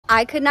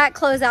I could not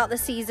close out the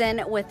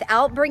season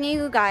without bringing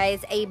you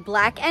guys a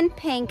black and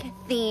pink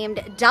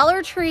themed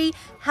Dollar Tree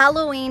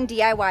Halloween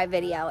DIY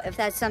video. If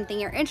that's something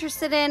you're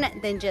interested in,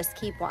 then just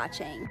keep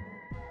watching.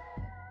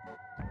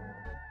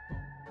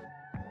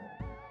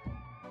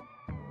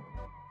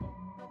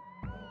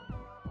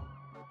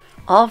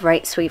 All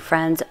right, sweet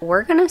friends,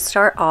 we're gonna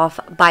start off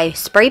by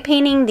spray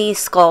painting these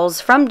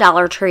skulls from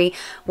Dollar Tree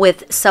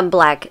with some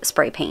black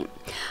spray paint.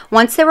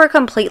 Once they were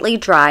completely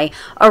dry,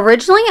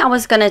 originally I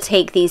was gonna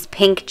take these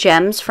pink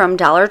gems from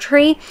Dollar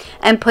Tree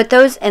and put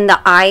those in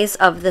the eyes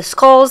of the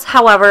skulls.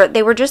 However,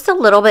 they were just a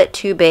little bit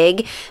too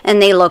big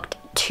and they looked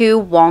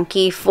too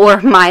wonky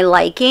for my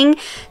liking,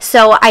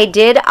 so I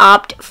did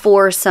opt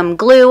for some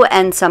glue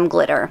and some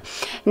glitter.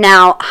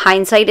 Now,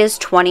 hindsight is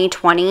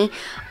 2020.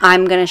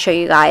 I'm going to show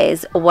you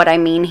guys what I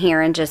mean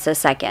here in just a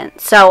second.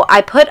 So I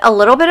put a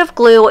little bit of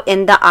glue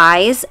in the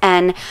eyes,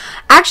 and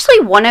actually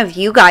one of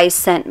you guys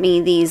sent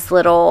me these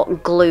little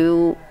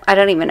glue, I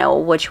don't even know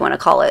what you want to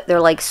call it. They're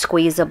like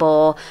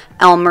squeezable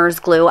Elmer's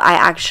glue. I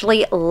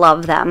actually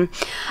love them,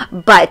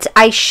 but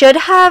I should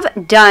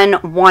have done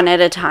one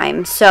at a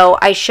time. So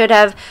I should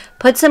have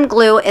put some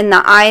glue in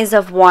the eyes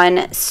of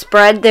one,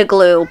 spread the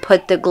glue,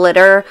 put the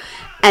glitter,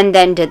 and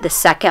then did the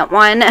second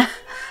one.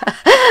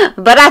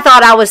 But I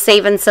thought I was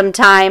saving some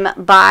time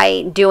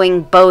by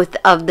doing both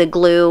of the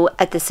glue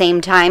at the same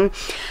time,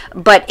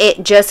 but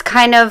it just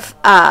kind of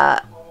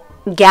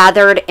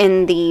gathered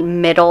in the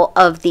middle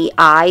of the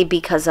eye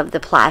because of the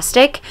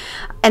plastic,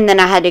 and then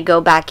I had to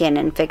go back in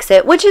and fix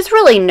it, which is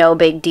really no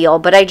big deal,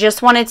 but I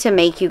just wanted to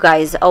make you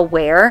guys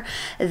aware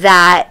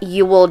that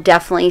you will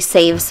definitely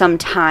save some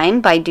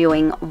time by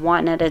doing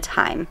one at a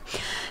time.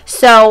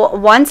 So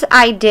once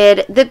I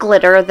did the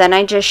glitter, then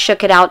I just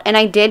shook it out, and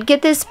I did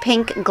get this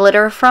pink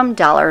glitter from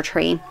Dollar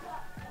Tree,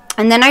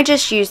 and then I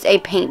just used a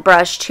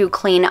paintbrush to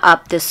clean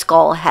up the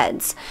skull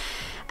heads,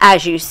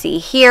 as you see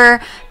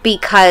here,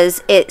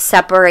 because it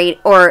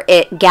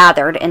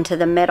gathered into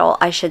the middle,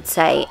 I should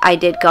say. I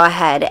did go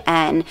ahead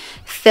and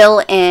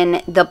fill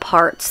in the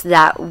parts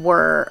that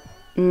were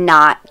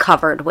not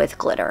covered with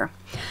glitter.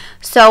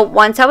 So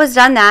once I was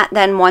done that,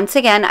 then once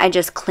again I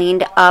just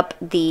cleaned up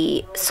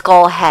the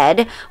skull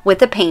head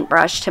with a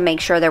paintbrush to make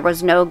sure there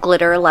was no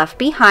glitter left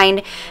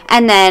behind,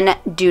 and then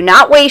do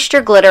not waste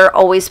your glitter,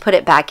 always put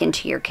it back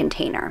into your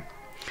container.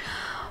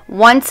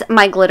 Once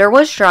my glitter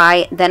was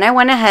dry, then I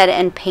went ahead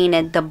and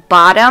painted the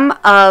bottom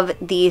of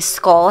these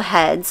skull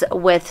heads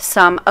with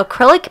some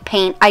acrylic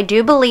paint. I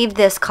do believe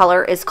this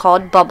color is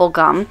called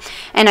Bubblegum,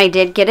 and I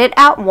did get it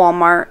at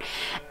Walmart.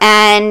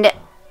 And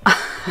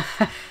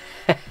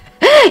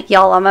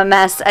y'all, I'm a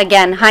mess.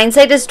 Again,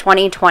 hindsight is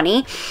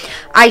 2020.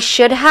 I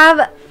should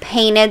have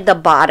painted the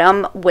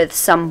bottom with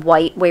some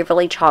white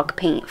Waverly chalk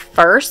paint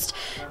first,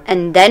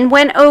 and then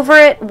went over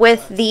it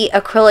with the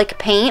acrylic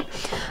paint,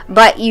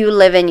 but you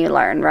live and you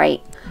learn,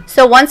 right?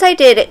 So once I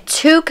did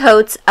 2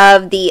 coats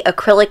of the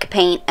acrylic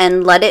paint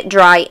and let it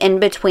dry in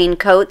between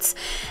coats,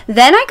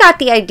 then I got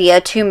the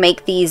idea to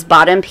make these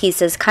bottom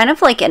pieces kind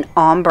of like an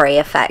ombre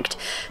effect.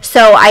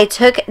 So I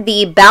took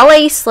the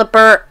ballet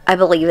slipper, I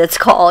believe it's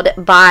called,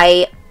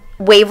 by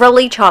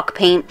Waverly chalk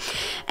paint,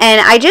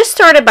 and I just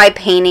started by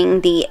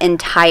painting the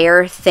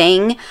entire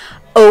thing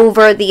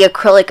over the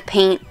acrylic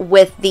paint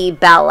with the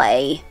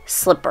ballet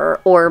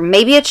slipper, or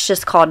maybe it's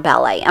just called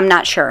ballet, I'm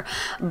not sure,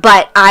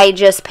 but I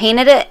just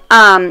painted it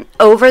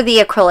over the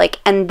acrylic,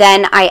 and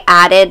then I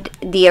added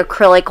the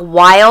acrylic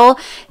while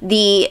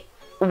the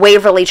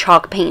Waverly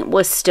chalk paint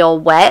was still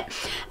wet,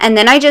 and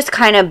then I just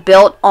kind of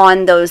built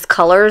on those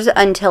colors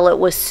until it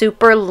was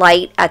super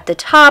light at the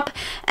top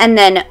and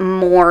then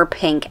more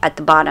pink at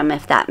the bottom,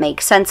 if that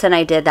makes sense, and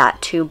I did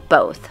that to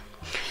both.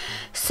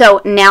 So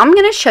now I'm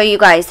going to show you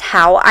guys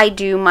how I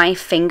do my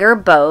finger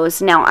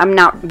bows. Now, I'm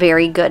not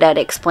very good at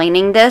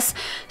explaining this,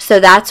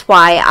 so that's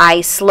why I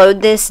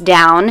slowed this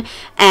down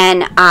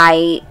and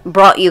I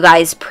brought you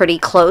guys pretty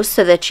close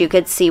so that you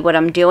could see what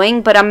I'm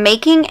doing. But I'm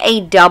making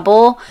a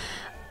double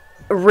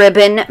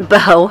ribbon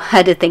bow. I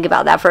had to think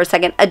about that for a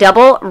second. A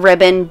double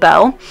ribbon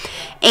bow.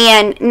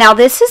 And now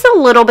this is a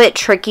little bit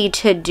tricky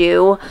to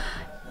do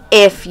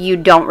if you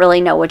don't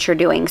really know what you're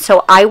doing.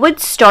 So I would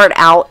start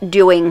out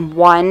doing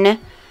one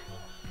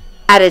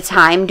at a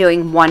time,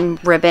 doing one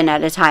ribbon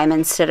at a time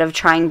instead of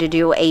trying to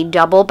do a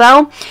double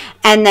bow.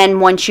 And then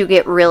once you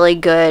get really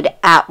good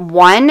at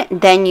one,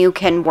 then you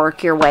can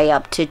work your way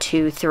up to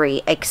 2,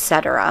 3,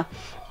 etc.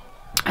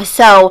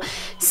 So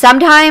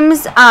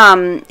sometimes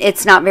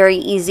it's not very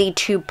easy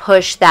to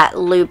push that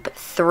loop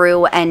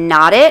through and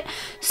knot it.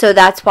 So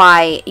that's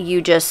why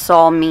you just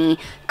saw me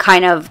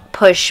kind of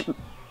push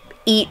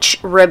each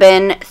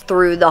ribbon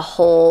through the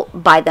hole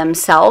by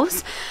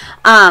themselves.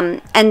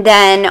 And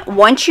then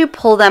once you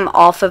pull them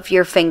off of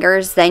your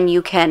fingers, then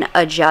you can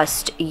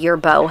adjust your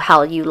bow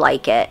how you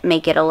like it.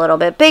 Make it a little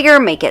bit bigger,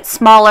 make it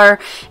smaller.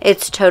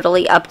 It's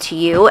totally up to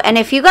you. And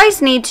if you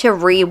guys need to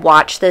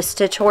re-watch this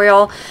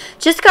tutorial,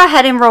 just go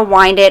ahead and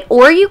rewind it,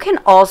 or you can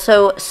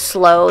also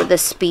slow the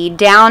speed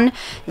down.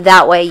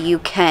 That way you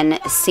can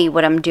see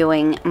what I'm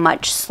doing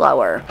much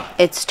slower.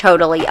 It's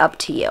totally up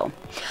to you.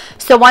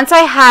 So once I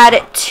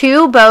had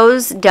two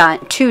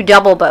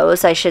double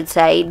bows, I should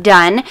say,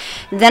 done,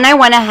 then I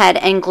went ahead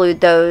and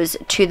glued those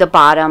to the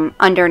bottom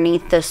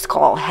underneath the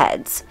skull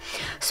heads.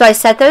 So I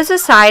set those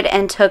aside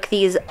and took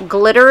these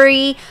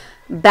glittery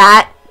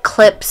bat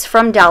clips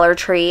from Dollar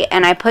Tree,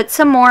 and I put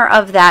some more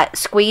of that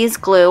squeeze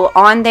glue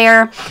on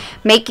there,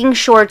 making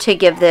sure to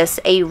give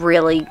this a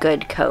really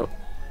good coat.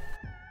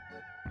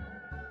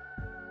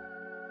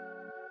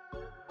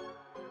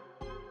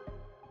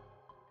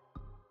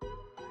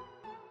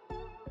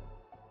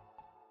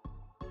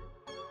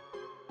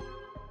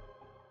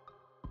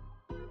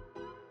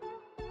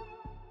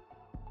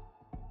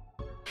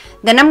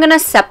 Then I'm going to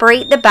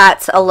separate the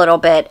bats a little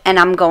bit, and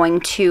I'm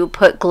going to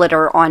put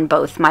glitter on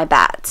both my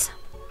bats.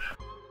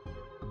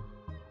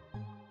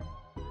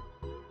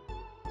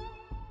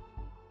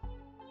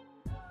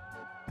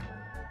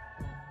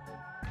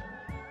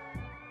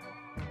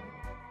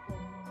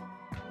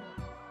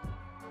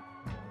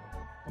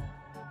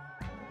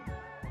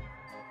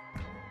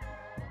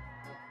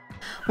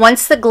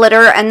 Once the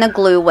glitter and the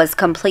glue was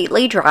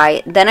completely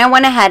dry, then I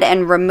went ahead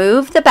and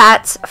removed the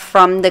bats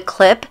from the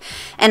clip,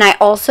 and I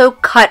also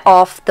cut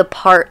off the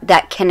part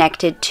that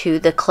connected to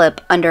the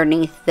clip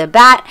underneath the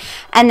bat,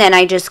 and then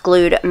I just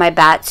glued my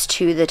bats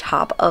to the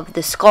top of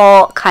the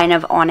skull, kind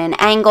of on an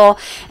angle,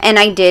 and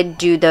I did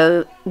do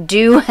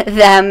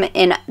them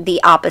in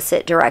the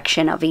opposite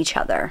direction of each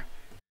other.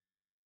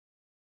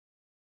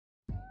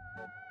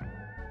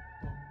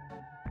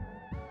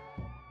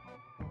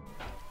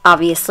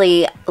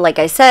 Obviously, like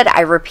I said, I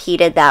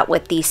repeated that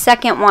with the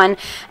second one,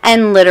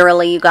 and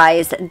literally, you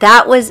guys,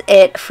 that was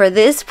it for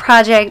this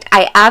project.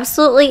 I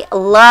absolutely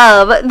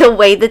love the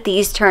way that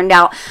these turned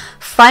out.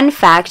 Fun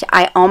fact,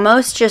 I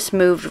almost just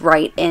moved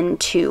right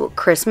into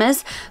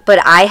Christmas, but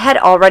I had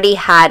already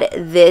had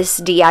this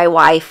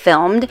DIY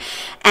filmed,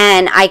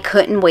 and I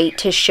couldn't wait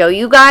to show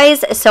you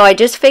guys, so I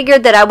just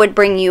figured that I would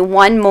bring you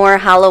one more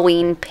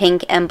Halloween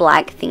pink and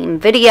black theme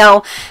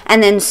video,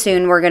 and then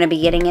soon we're going to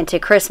be getting into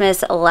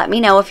Christmas. Let me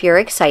know if you're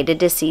excited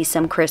to see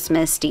some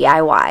Christmas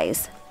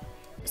DIYs.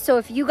 So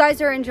if you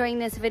guys are enjoying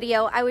this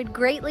video, I would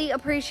greatly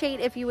appreciate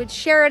if you would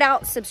share it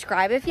out,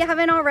 subscribe if you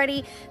haven't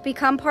already,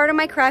 become part of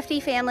my Crafty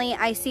family.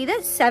 I see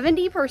that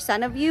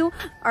 70% of you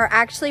are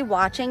actually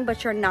watching,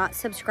 but you're not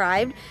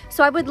subscribed.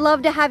 So I would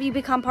love to have you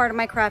become part of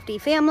my Crafty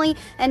family.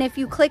 And if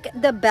you click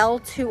the bell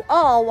to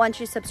all once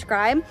you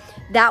subscribe,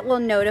 that will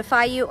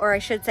notify you, or I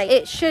should say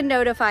it should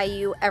notify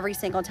you every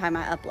single time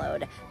I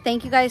upload.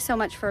 Thank you guys so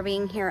much for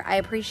being here. I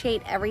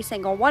appreciate every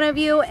single one of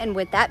you. And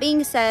with that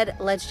being said,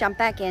 let's jump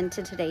back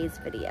into today's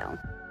video.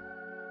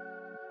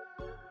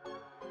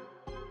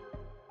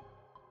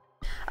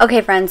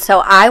 Okay friends,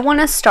 so I want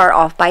to start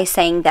off by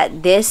saying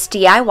that this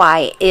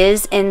DIY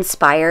is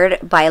inspired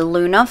by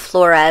Luna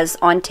Flores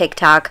on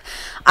TikTok.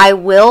 I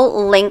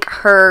will link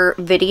her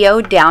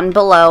video down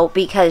below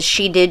because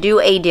she did do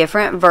a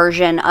different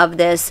version of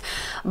this,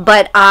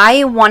 but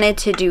I wanted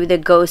to do the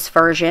ghost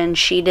version.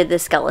 She did the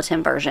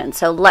skeleton version.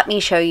 So let me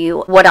show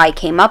you what I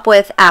came up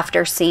with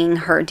after seeing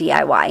her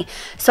DIY.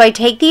 So I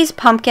take these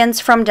pumpkins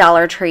from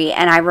Dollar Tree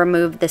and I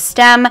remove the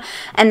stem,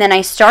 and then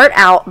I start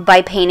out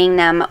by painting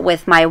them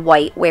with my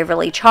white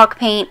Waverly chalk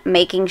paint,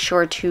 making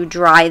sure to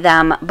dry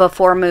them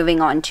before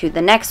moving on to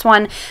the next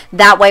one.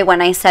 That way when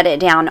I set it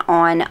down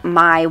on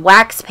my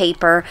wax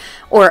paper,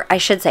 or I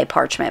should say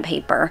parchment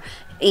paper,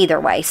 either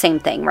way, same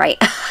thing, right?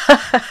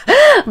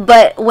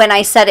 But when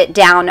I set it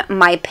down,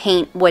 my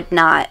paint would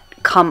not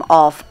come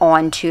off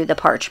onto the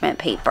parchment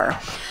paper.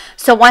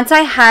 So once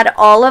I had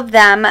all of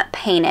them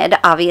painted,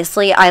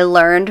 obviously I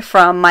learned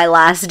from my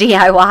last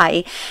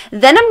DIY,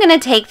 then I'm going to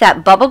take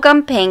that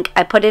bubblegum pink,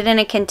 I put it in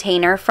a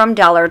container from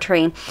Dollar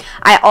Tree.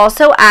 I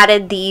also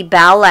added the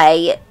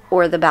ballet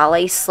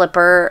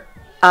slipper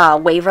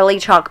Waverly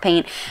chalk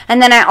paint,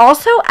 and then I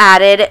also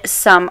added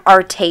some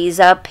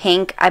Arteza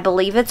pink. I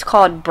believe it's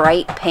called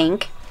bright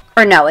pink,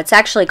 or no, it's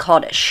actually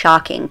called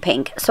shocking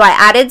pink. So I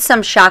added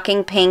some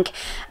shocking pink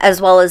as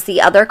well as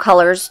the other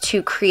colors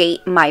to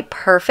create my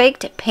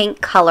perfect pink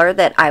color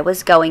that I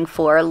was going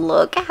for.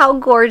 Look how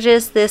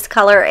gorgeous this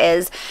color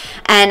is.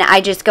 And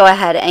I just go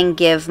ahead and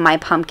give my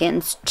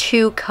pumpkins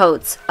 2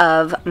 coats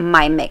of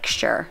my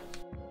mixture.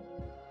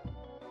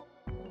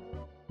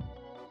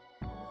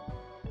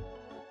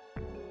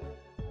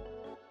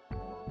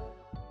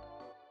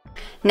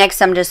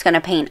 Next, I'm just going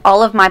to paint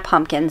all of my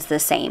pumpkins the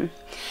same.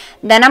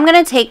 Then I'm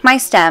going to take my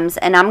stems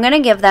and I'm going to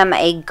give them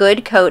a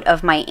good coat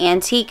of my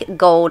antique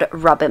gold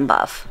rub and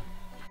buff.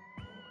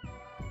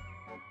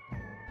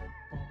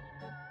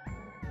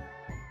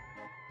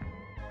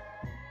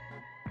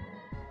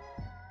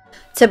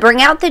 To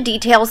bring out the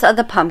details of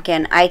the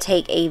pumpkin, I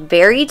take a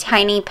very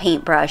tiny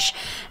paintbrush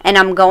and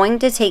I'm going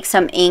to take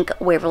some ink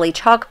Waverly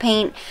chalk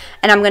paint,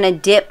 and I'm going to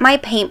dip my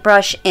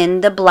paintbrush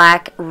in the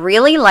black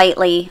really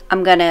lightly.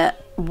 I'm going to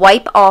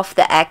wipe off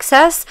the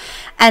excess,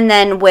 and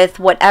then with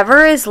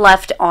whatever is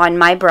left on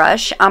my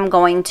brush, I'm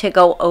going to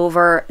go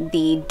over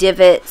the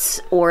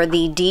divots, or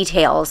the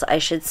details I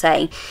should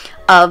say,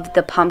 of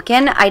the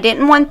pumpkin. I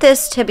didn't want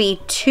this to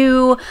be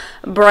too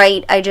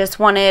bright. I just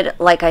wanted,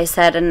 like I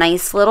said, a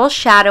nice little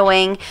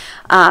shadowing,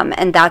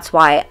 and that's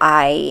why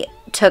I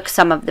took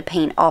some of the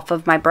paint off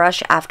of my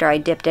brush after I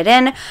dipped it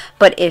in.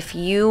 But if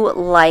you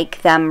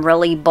like them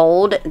really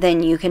bold,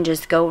 then you can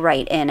just go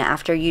right in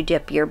after you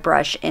dip your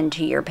brush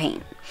into your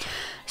paint.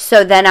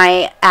 So then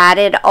I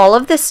added all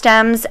of the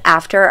stems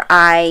after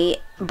I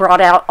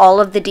brought out all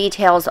of the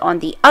details on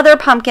the other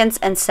pumpkins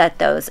and set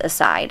those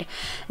aside.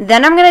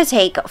 Then I'm going to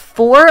take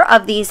 4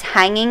 of these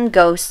hanging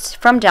ghosts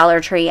from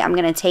Dollar Tree. I'm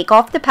going to take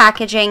off the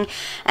packaging,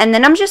 and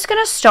then I'm just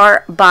going to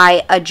start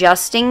by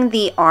adjusting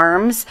the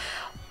arms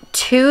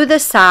to the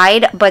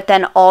side, but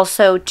then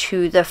also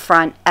to the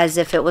front as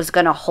if it was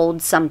going to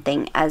hold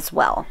something as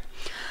well.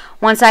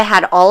 Once I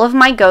had all of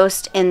my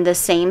ghosts in the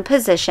same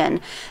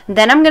position,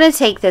 then I'm going to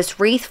take this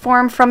wreath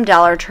form from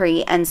Dollar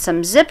Tree and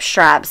some zip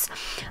straps.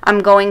 I'm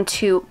going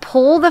to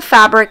pull the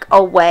fabric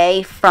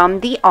away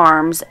from the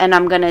arms, and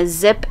I'm going to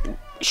zip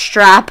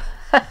strap.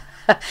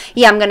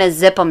 Yeah, I'm going to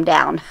zip them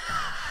down.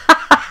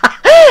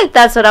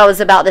 That's what I was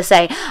about to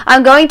say.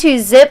 I'm going to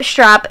zip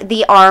strap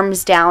the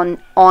arms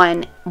down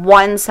on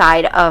one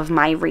side of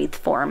my wreath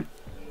form.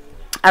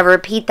 I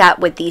repeat that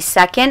with the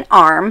second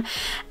arm,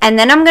 and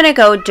then I'm going to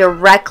go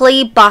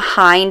directly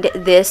behind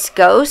this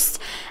ghost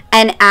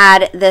and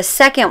add the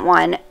second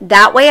one.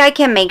 That way I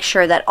can make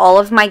sure that all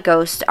of my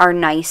ghosts are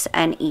nice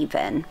and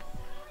even.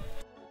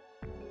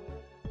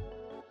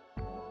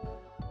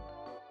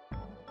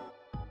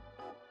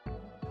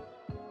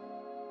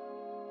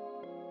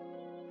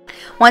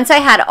 Once I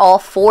had all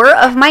 4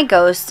 of my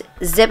ghosts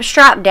zip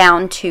strapped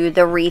down to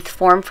the wreath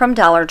form from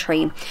Dollar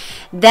Tree,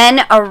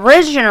 then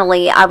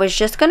originally I was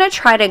just going to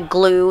try to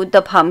glue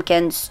the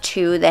pumpkins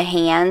to the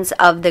hands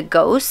of the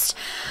ghost,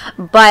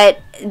 but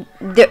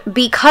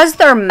because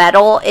they're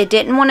metal, it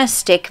didn't want to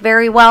stick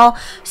very well.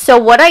 So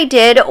what I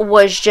did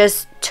was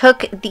just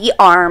took the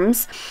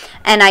arms,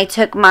 and I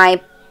took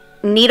my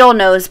needle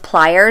nose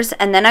pliers,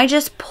 and then I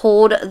just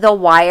pulled the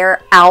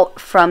wire out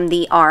from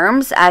the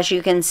arms, as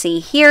you can see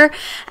here,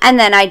 and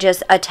then I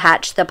just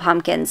attached the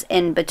pumpkins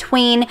in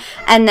between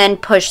and then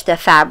pushed the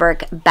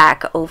fabric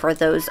back over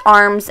those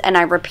arms, and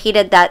I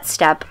repeated that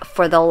step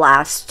for the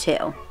last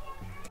 2.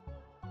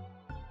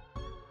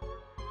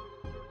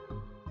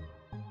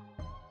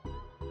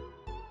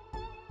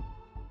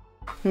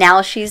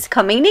 Now she's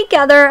coming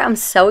together. I'm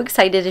so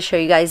excited to show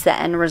you guys the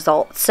end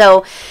result.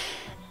 So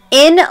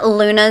in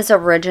Luna's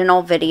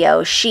original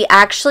video, she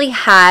actually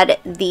had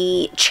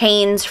the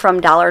chains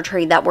from Dollar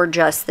Tree that were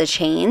just the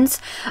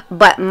chains,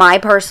 but my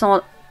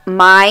personal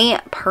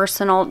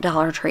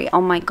Dollar Tree,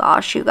 oh my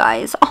gosh, you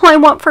guys, all I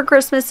want for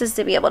Christmas is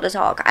to be able to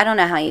talk. I don't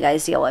know how you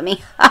guys deal with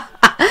me.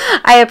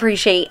 I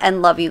appreciate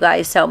and love you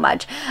guys so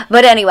much.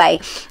 But anyway,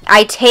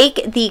 I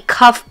take the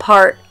cuff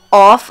part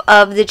off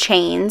of the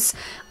chains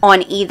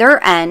on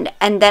either end,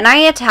 and then I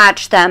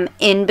attach them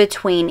in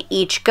between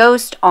each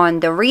ghost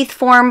on the wreath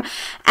form,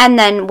 and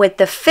then with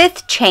the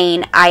 5th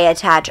chain I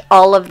attach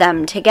all of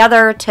them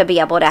together to be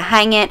able to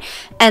hang it.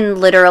 And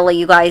literally,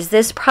 you guys,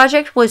 this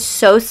project was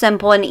so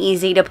simple and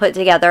easy to put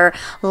together.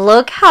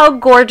 Look how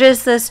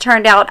gorgeous this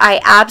turned out.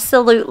 I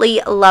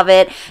absolutely love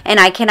it, and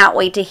I cannot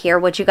wait to hear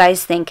what you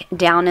guys think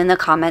down in the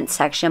comments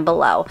section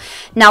below.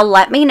 Now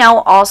let me know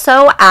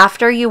also,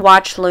 after you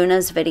watch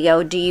Luna's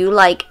video, do you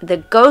like the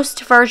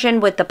ghost version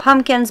with the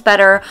pumpkins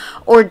better,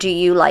 or do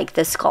you like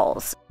the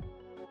skulls?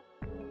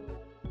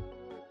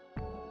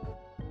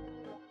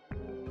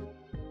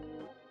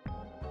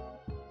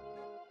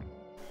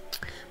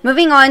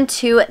 Moving on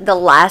to the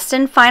last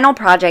and final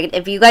project.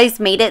 If you guys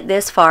made it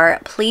this far,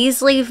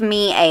 please leave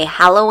me a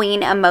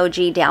Halloween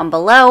emoji down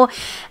below,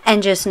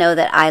 and just know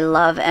that I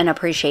love and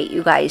appreciate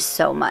you guys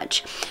so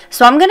much.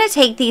 So I'm going to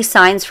take these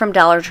signs from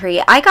Dollar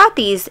Tree. I got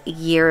these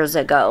years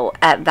ago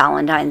at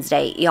Valentine's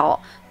Day.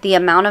 Y'all, the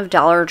amount of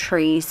Dollar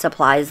Tree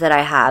supplies that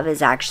I have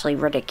is actually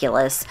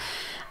ridiculous.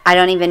 I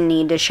don't even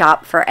need to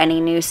shop for any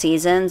new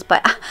seasons,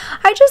 but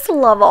I just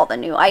love all the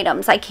new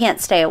items. I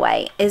can't stay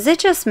away. Is it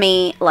just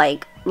me?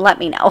 Like, let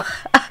me know.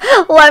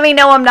 Let me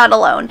know I'm not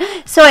alone.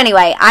 So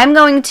anyway, I'm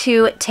going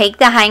to take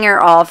the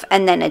hanger off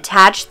and then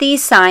attach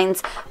these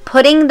signs,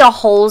 putting the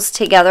holes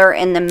together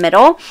in the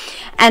middle,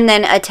 and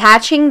then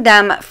attaching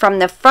them from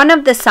the front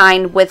of the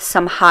sign with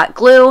some hot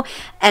glue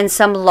and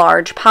some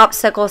large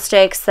popsicle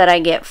sticks that I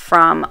get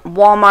from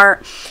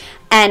Walmart.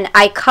 And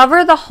I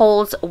cover the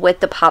holes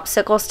with the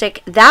popsicle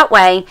stick. That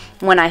way,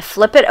 when I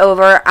flip it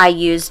over, I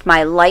used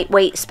my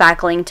lightweight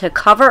spackling to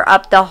cover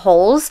up the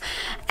holes.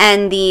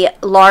 And the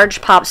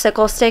large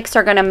popsicle sticks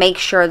are going to make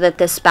sure that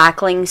the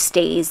spackling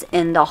stays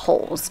in the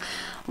holes.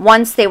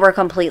 Once they were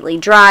completely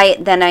dry,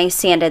 then I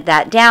sanded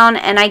that down,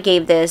 and I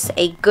gave this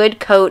a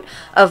good coat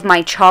of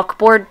my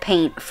chalkboard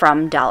paint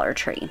from Dollar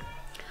Tree.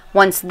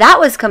 Once that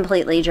was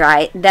completely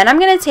dry, then I'm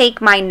going to take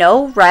my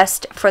No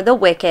Rest for the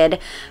Wicked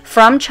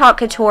from Chalk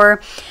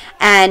Couture,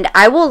 and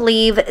I will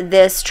leave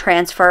this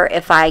transfer,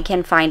 if I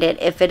can find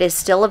it, if it is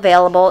still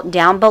available,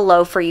 down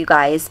below for you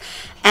guys.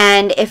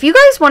 And if you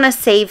guys want to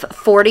save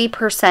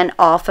 40%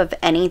 off of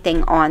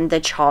anything on the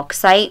Chalk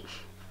site,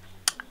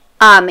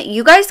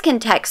 You guys can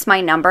text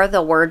my number,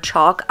 the word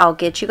chalk. I'll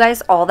get you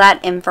guys all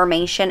that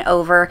information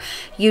over.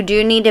 You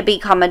do need to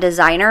become a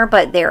designer,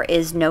 but there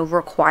is no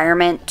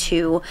requirement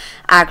to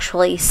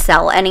actually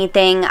sell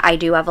anything. I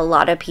do have a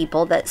lot of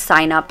people that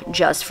sign up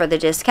just for the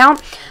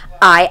discount.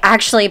 I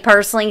actually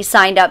personally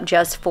signed up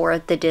just for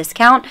the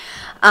discount.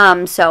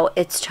 So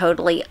it's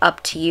totally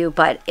up to you,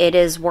 but it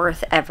is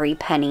worth every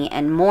penny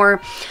and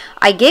more.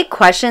 I get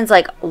questions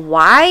like,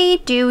 why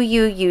do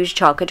you use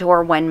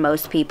Chalkator when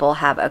most people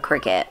have a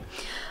Cricut?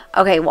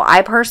 Okay, well,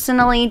 I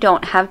personally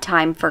don't have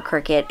time for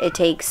Cricut. It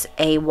takes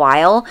a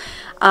while.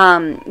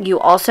 You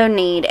also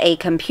need a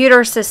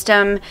computer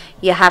system.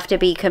 You have to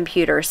be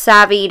computer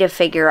savvy to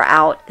figure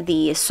out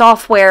the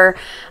software.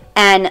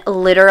 And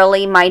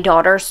literally, my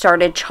daughter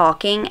started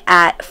chalking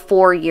at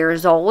 4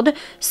 years old.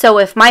 So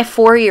if my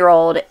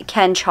 4-year-old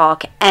can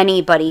chalk,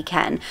 anybody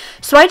can.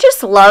 So I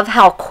just love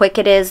how quick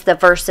it is, the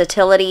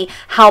versatility,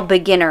 how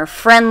beginner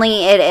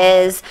friendly it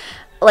is.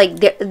 Like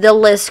the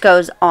list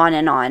goes on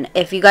and on.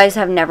 If you guys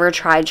have never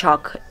tried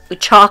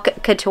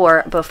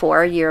Chalkator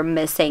before, you're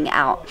missing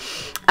out.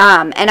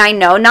 And I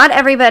know not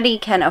everybody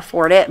can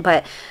afford it,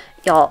 but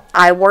y'all,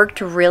 I worked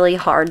really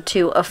hard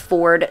to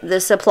afford the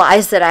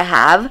supplies that I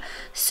have,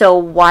 so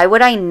why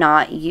would I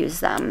not use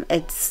them?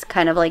 It's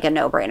kind of like a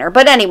no-brainer.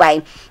 But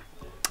anyway,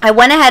 I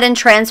went ahead and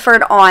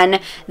transferred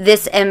on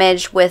this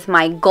image with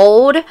my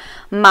gold,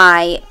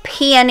 my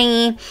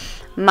peony,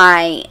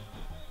 my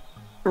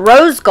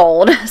rose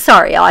gold,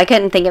 sorry y'all, I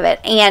couldn't think of it,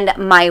 and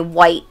my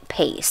white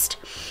paste.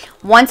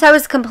 Once I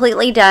was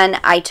completely done,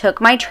 I took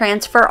my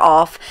transfer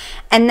off,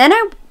 and then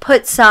I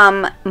put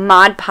some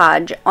Mod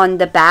Podge on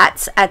the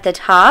bats at the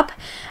top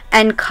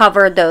and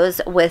covered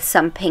those with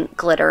some pink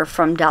glitter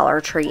from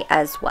Dollar Tree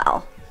as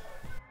well.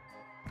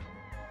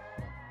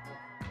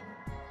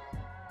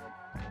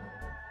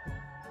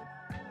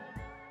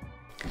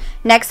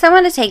 Next, I'm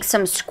going to take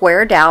some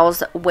square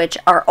dowels, which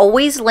are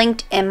always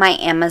linked in my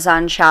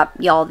Amazon shop.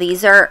 Y'all,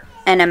 these are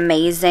an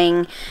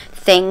amazing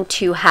thing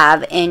to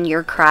have in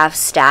your craft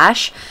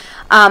stash.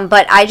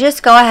 But I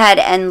just go ahead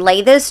and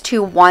lay this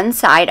to one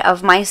side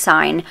of my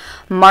sign,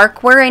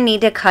 mark where I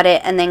need to cut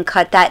it, and then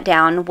cut that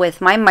down with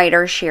my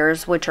miter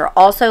shears, which are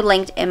also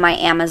linked in my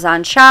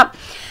Amazon shop.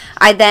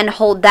 I then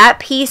hold that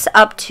piece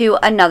up to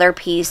another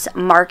piece,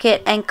 mark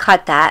it, and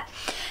cut that.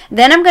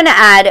 Then I'm going to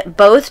add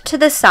both to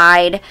the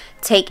side,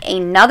 take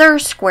another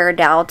square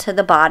dowel to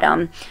the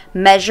bottom,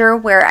 measure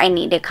where I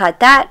need to cut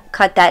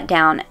that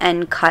down,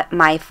 and cut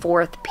my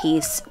fourth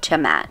piece to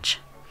match.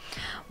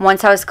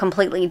 Once I was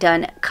completely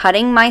done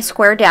cutting my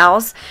square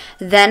dowels,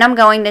 then I'm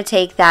going to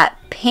take that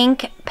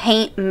pink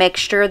paint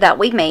mixture that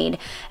we made,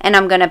 and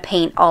I'm going to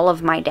paint all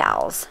of my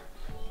dowels.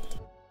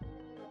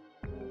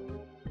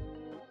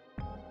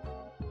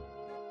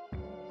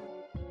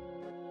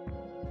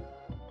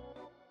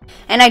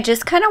 And I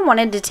just kind of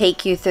wanted to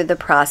take you through the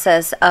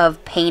process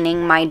of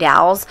painting my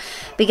dowels,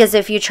 because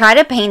if you try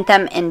to paint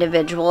them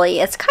individually,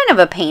 it's kind of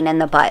a pain in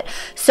the butt.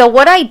 So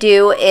what I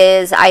do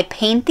is I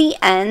paint the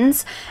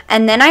ends,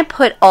 and then I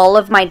put all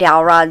of my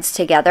dowel rods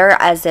together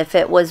as if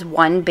it was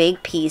one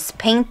big piece.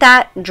 Paint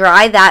that,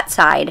 dry that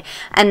side,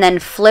 and then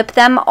flip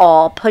them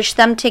all, push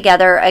them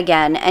together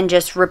again, and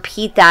just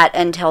repeat that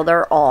until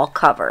they're all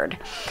covered.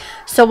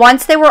 So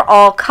once they were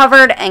all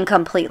covered and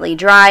completely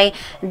dry,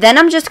 then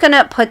I'm just going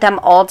to put them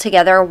all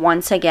together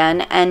once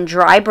again and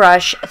dry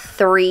brush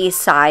 3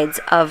 sides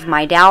of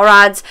my dowel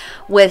rods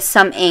with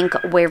some ink,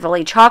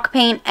 Waverly chalk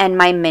paint, and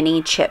my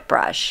mini chip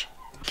brush.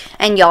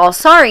 And y'all,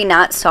 sorry,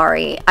 not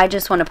sorry. I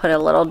just want to put a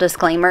little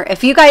disclaimer.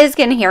 If you guys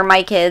can hear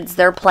my kids,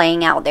 they're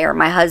playing out there.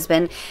 My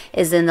husband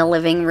is in the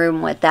living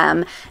room with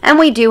them. And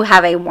we do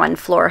have a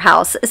 1-floor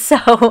house.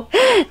 So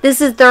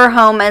this is their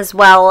home as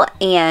well.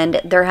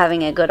 And they're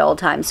having a good old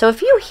time. So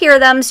if you hear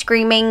them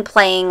screaming,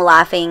 playing,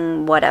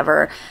 laughing,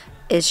 whatever,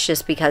 it's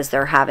just because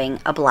they're having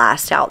a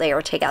blast out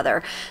there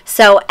together.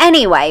 So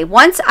anyway,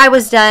 once I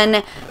was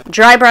done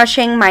dry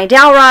brushing my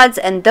dowel rods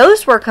and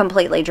those were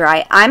completely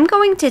dry, I'm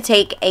going to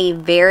take a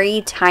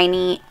very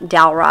tiny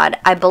dowel rod.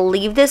 I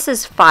believe this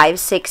is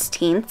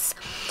 5/16,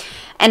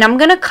 and I'm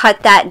going to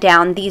cut that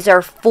down. These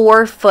are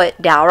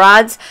 4-foot dowel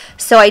rods,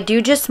 so I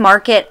do just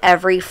mark it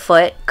every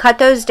foot, cut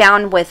those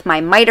down with my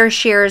miter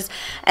shears,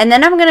 and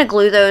then I'm going to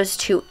glue those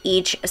to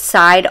each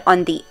side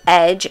on the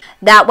edge.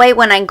 That way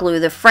when I glue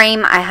the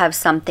frame, I have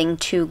something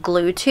to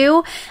glue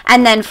to.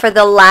 And then for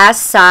the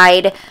last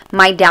side,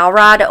 my dowel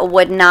rod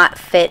would not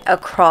fit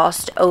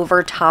across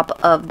over top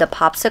of the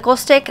popsicle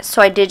stick,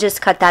 so I did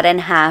just cut that in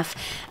half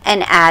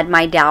and add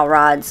my dowel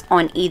rods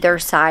on either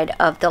side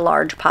of the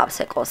large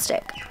popsicle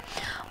stick.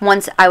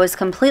 Once I was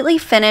completely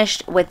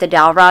finished with the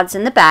dowel rods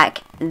in the back,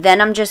 then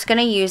I'm just going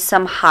to use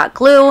some hot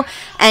glue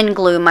and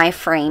glue my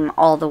frame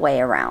all the way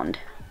around.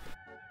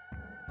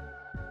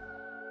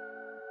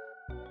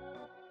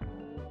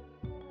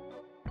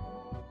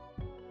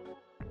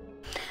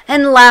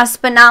 And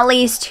last but not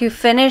least, to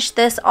finish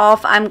this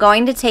off, I'm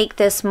going to take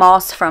this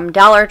moss from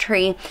Dollar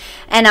Tree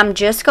and I'm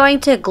just going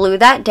to glue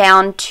that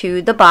down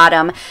to the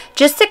bottom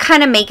just to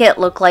kind of make it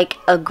look like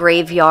a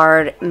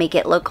graveyard, make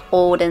it look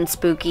old and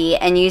spooky.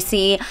 And you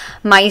see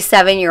my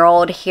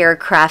 7-year-old here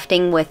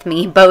crafting with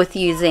me, both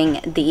using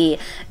the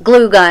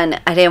glue gun.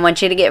 I didn't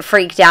want you to get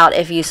freaked out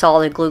if you saw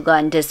the glue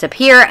gun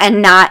disappear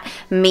and not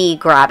me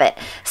grab it.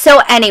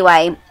 So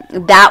anyway,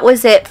 that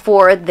was it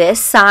for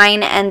this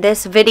sign and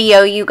this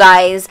video, you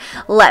guys.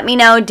 Let me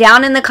know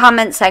down in the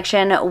comment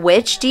section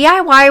which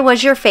DIY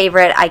was your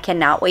favorite. I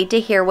cannot wait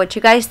to hear what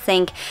you guys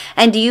think.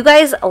 And do you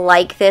guys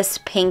like this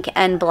pink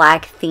and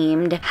black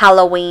themed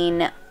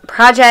Halloween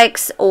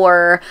projects,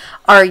 or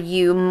are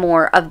you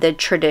more of the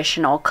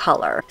traditional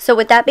color? So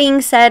with that being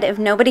said, if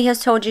nobody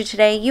has told you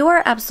today, you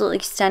are absolutely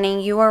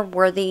stunning, you are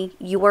worthy,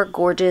 you are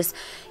gorgeous,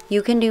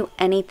 you can do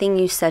anything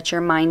you set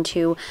your mind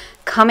to.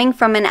 Coming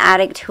from an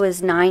addict who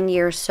is 9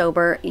 years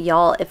sober,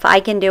 y'all, if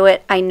I can do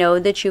it, I know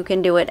that you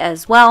can do it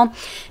as well.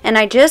 And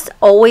I just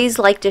always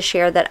like to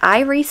share that I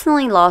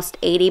recently lost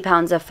 80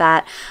 pounds of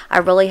fat. I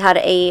really had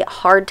a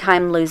hard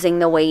time losing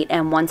the weight,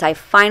 and once I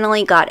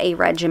finally got a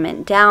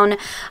regimen down,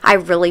 I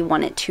really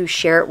wanted to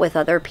share it with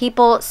other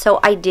people. So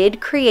I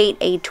did create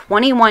a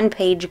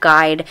 21-page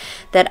guide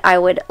that I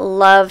would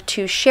love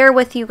to share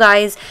with you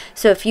guys.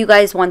 So if you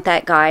guys want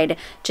that guide,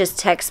 just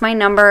text my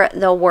number,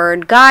 the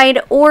word guide,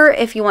 or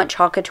if you want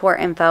Chocator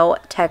info,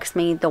 text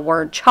me the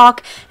word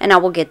chalk and I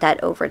will get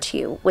that over to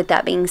you. With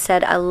that being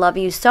said, I love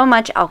you so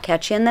much. I'll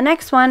catch you in the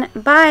next one.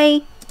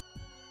 Bye.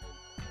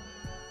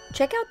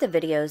 Check out the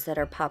videos that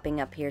are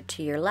popping up here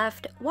to your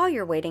left while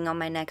you're waiting on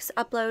my next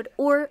upload,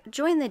 or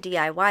join the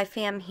DIY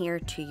fam here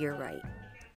to your right.